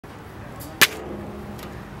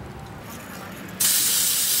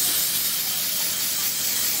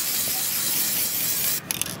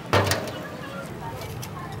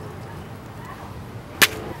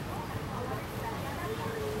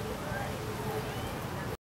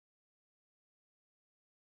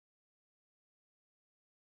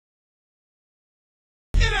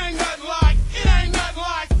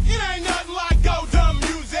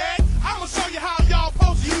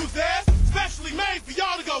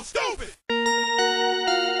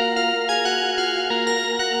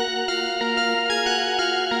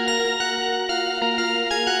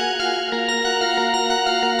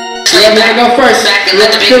I'm gonna go first.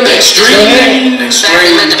 Extreme,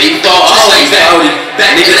 deep thought, always valid.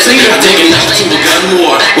 Nickatina, taking off to a gun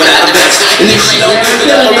war without a vest. And if she don't give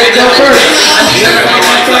it up, I go first. I need her in my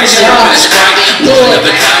life like she on a strike. Lord of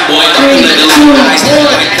the cowboy, I'm like a little guys,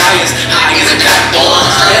 like giants, high as a cat boy.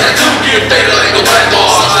 And I don't get better like a white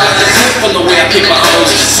boy. From the way I pick my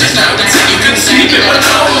hose, sit down until you can see me in my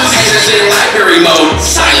nose. Haters in library mode,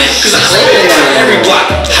 silent, cause I spit on every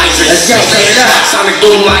block. Hydrant, sonic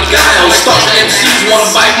boom like guile. Star MCs wanna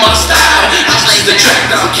bite my style. I see the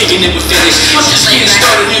track, now I'm kicking it with finish. I'm just getting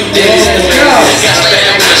started, new days. Got a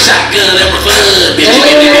band with a shotgun and we're fun, bitch.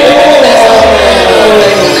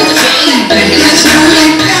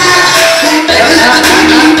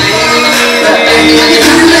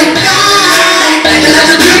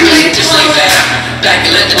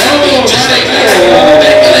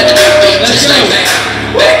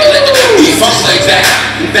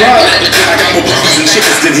 I got more brothers and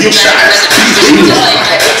chickens than heel shots.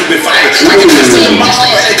 Ultimate fighter. I can twist in the mouth. I'm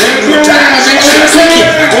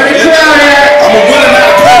a winner, not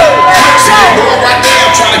a player. See that girl right there?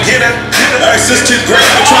 I'm trying to get her. Since 10th grade,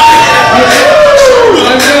 I'm trying to get her.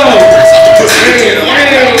 Let's go. Put it in her. Put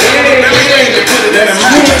it in her.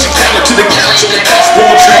 Touch your camera to the couch on the crossbow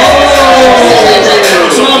tree.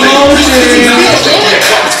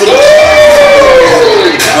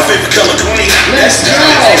 My favorite color green. Let's go.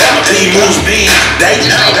 My team moves me. They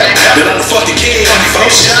know that I'm the fucking king. For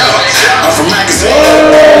sure. I'm from magazine.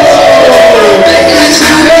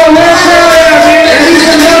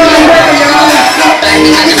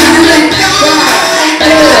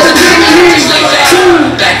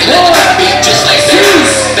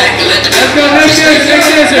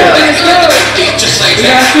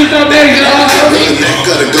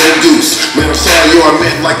 Gotta go goose. Man, I'm sorry you are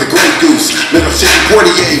meant like the great goose. Man, I'm sitting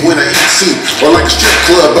Portier when I eat soup. Or like a strip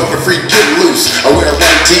club, but for free get loose. I wear a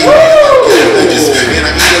white tee, and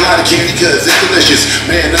I eat a lot of candy cause it's delicious.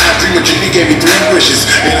 Man, I dream of Jenny gave me 3 wishes.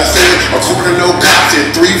 And I said, a quarter no cops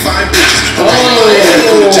and 3 fine bitches. I'm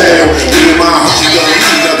go to town. Me and my homie gonna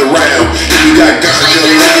eat another round. If you got ganja,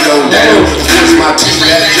 lay it on down. Of course, my team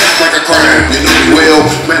that's just like a crime. You know me well,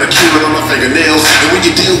 manicure on my fingernails. And when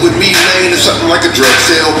you deal with me, man, it's something like a drug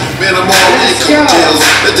sale. Man, I'm all in cocktails.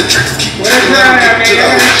 Let the tricks keep telling them get to the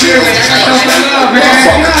hotel.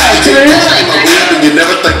 You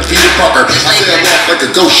never think Peter Parker. I sail off like a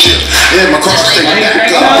ghost ship. And my car stay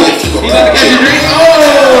back up if you a black kid.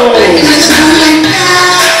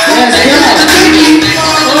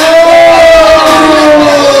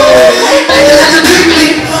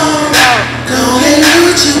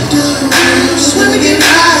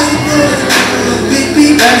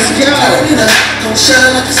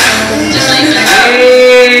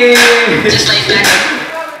 Just like that.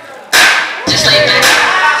 Just like that.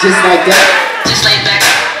 Just like that. Just like that.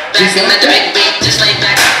 Just like that. Just like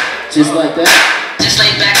that. Just like that. Just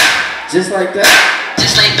like that. Just like that.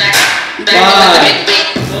 Just like that. 5,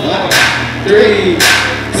 4, 3,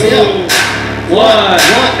 2, 1.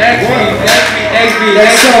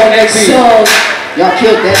 Next song. Y'all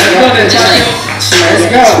killed that. Let's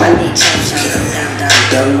go.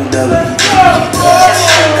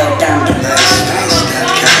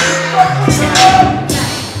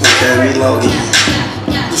 Okay, reload it.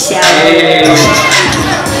 Hey.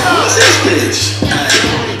 What's this bitch?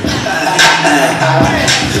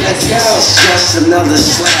 Let's go. This is just another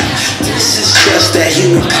slap. This is just that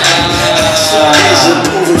human power. It's a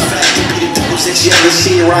proven fact to be the dudes that you ever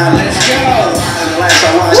see around. Let's go. Last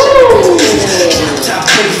I watched it. Top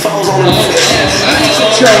 24s on the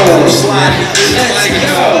slide. Let's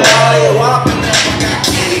go. I got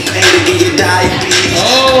candy paint to get your diabetes.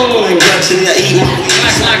 My guts in your eat my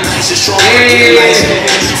weeds. Nice and strong. Nice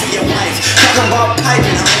for your wife. Talking about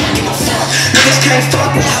piping. I don't give a fuck. Niggas can't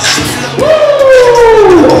fuck with us.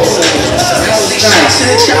 Shots in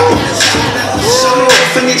the chopper. So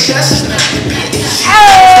from your chest.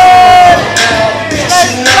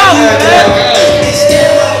 It's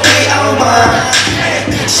still won't be on mine.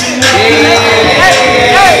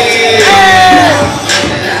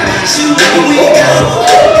 You know we go.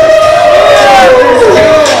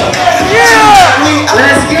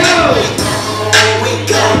 Let's go. We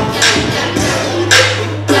go.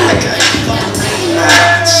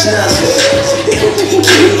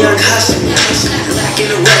 Young hustler. Lacking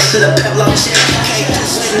the rest of the pebble on check.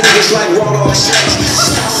 Niggas like raw dog sex.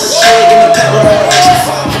 Swing in the pebble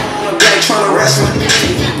on the back trying to wrestle.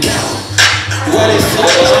 Running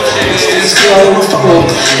floors. Slow my phone.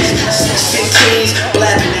 615s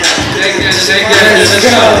blabbing out. Let's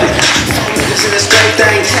go. Niggas in this great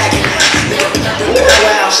thing tagging out.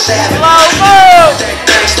 Wow, savage. That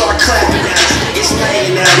thing start clapping now. Niggas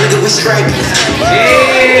laying now. Nigga, we straight.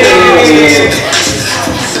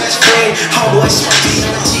 Best friend, homeboy, smoky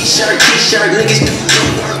on a t-shirt, niggas do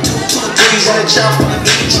work, 2 to 3s on a job for the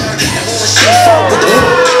beach. And when we see folk with the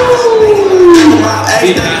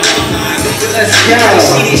let's go.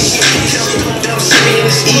 See this shit, don't see me in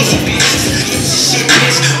this easy bitch. Shit,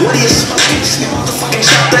 bitch, what are you smoking? This motherfucking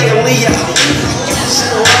chop thing on Leo. Sit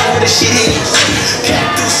around with the shit hit.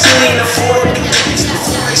 Can't do silly in the forum.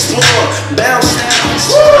 Explore, bounce down.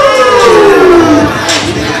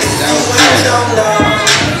 Don't know.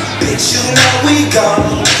 Bitch, you know we go.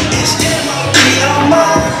 It's MOB on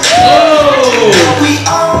mine. We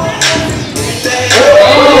on.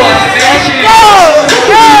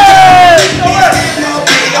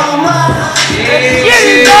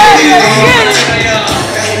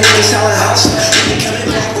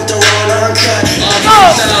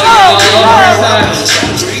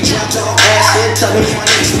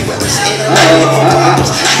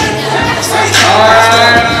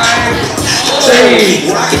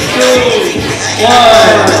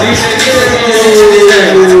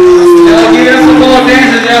 Give it up for ball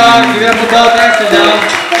dancers, y'all. Give it up for ball dancers, y'all.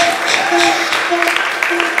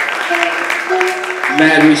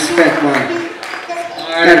 Mad respect, man.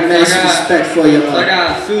 Alright, mad respect for you, man. So I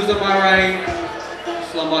got Zeus on my right,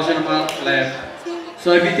 Slowmotion on my left. So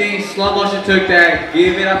if you think Slowmotion took that,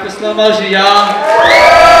 give it up for Slowmotion, y'all.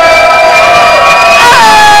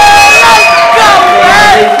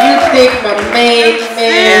 If you think my main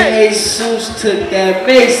man Jesus took that,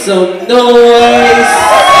 make some noise.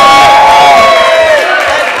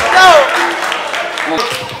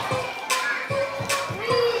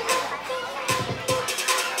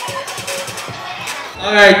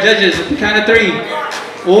 Alright, judges, count of 3.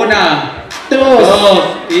 1, 2,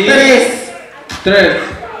 3.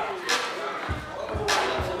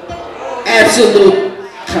 Absolute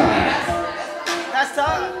tie. That's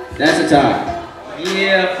time. That's a tie.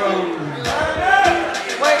 Yeah, from...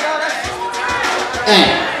 Wait, no, that's...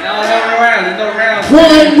 No round, there's no round.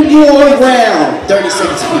 One more round. 30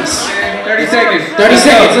 seconds apiece. 30 seconds. 30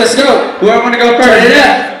 seconds, let's go. Whoever want to go first? Turn it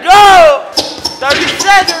up. Go! 30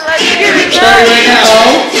 seconds, let's get it, Starting right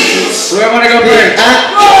now. Whoever want to go first?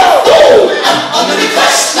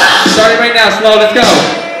 Starting right now, slow, let's go.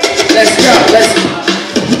 Let's go, let's go.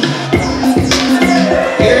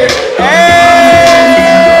 Here.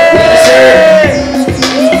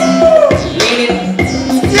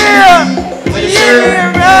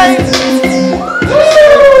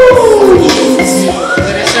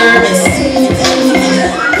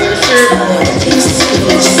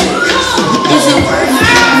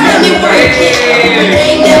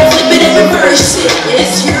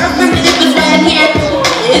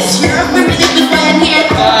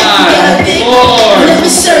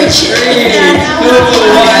 Search it. 3, 2,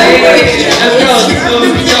 1,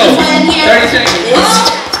 let's go. 30 seconds.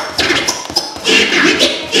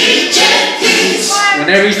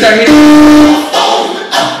 Whenever you start hitting.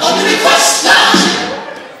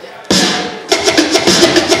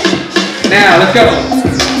 Now, let's go.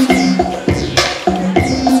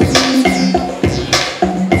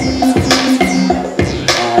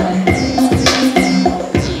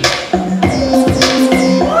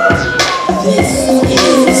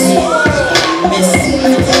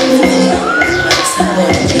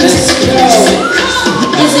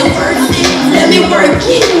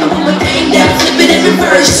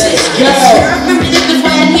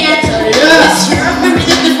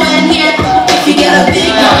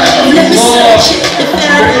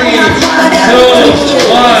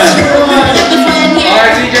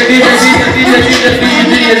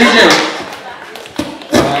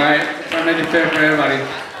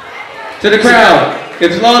 To the crowd,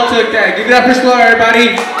 if Slow took that, give it up for Slow,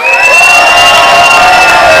 everybody.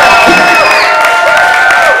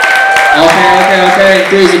 Okay.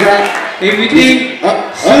 Crazy guy. If you think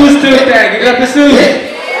Zeus took that, give it up for Zeus.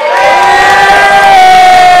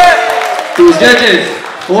 Judges,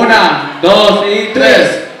 1, 2, 3.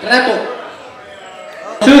 Rato.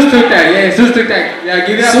 Zeus took that, yeah, Zeus took that. Yeah,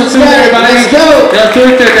 give it up for Zeus, Zeus, everybody. let's go. Yeah,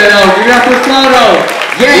 Zeus took that, though. Give it up for Slow, though.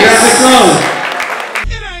 Yes. Give it up for Slow.